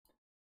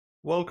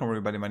Welcome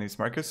everybody, my name is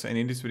Marcus, and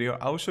in this video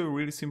I'll show you a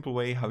really simple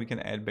way how you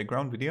can add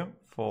background video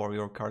for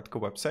your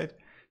Cartco website.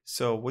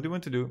 So what you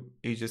want to do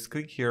is just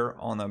click here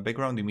on a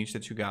background image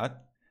that you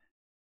got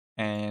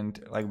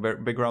and like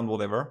background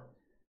whatever.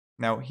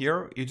 Now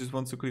here you just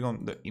want to click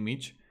on the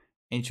image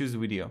and choose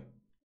video.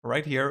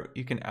 Right here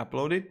you can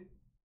upload it,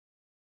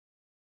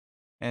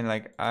 and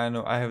like I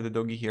know I have the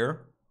doggy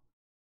here.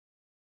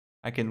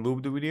 I can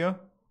loop the video,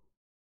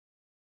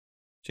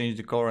 change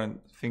the color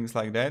and things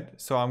like that.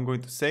 So I'm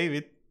going to save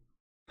it.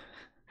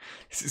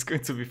 This is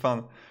going to be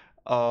fun.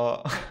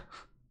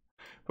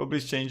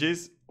 Publish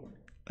changes.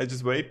 I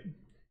just wait.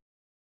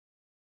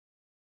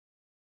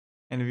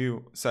 And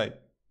view site.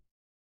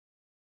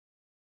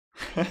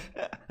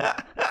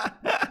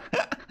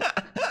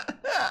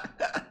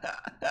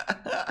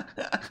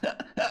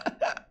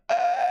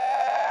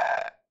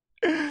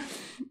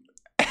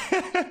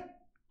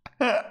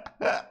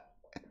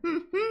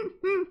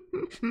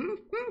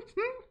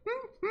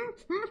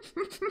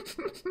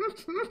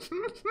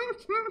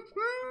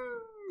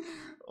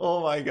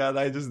 Oh my god,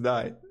 I just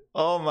died.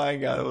 Oh my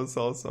god, it was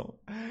awesome.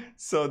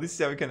 So this is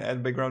how you can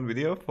add background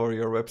video for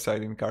your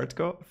website in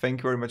Cartco. Thank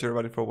you very much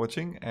everybody for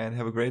watching, and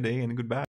have a great day and goodbye.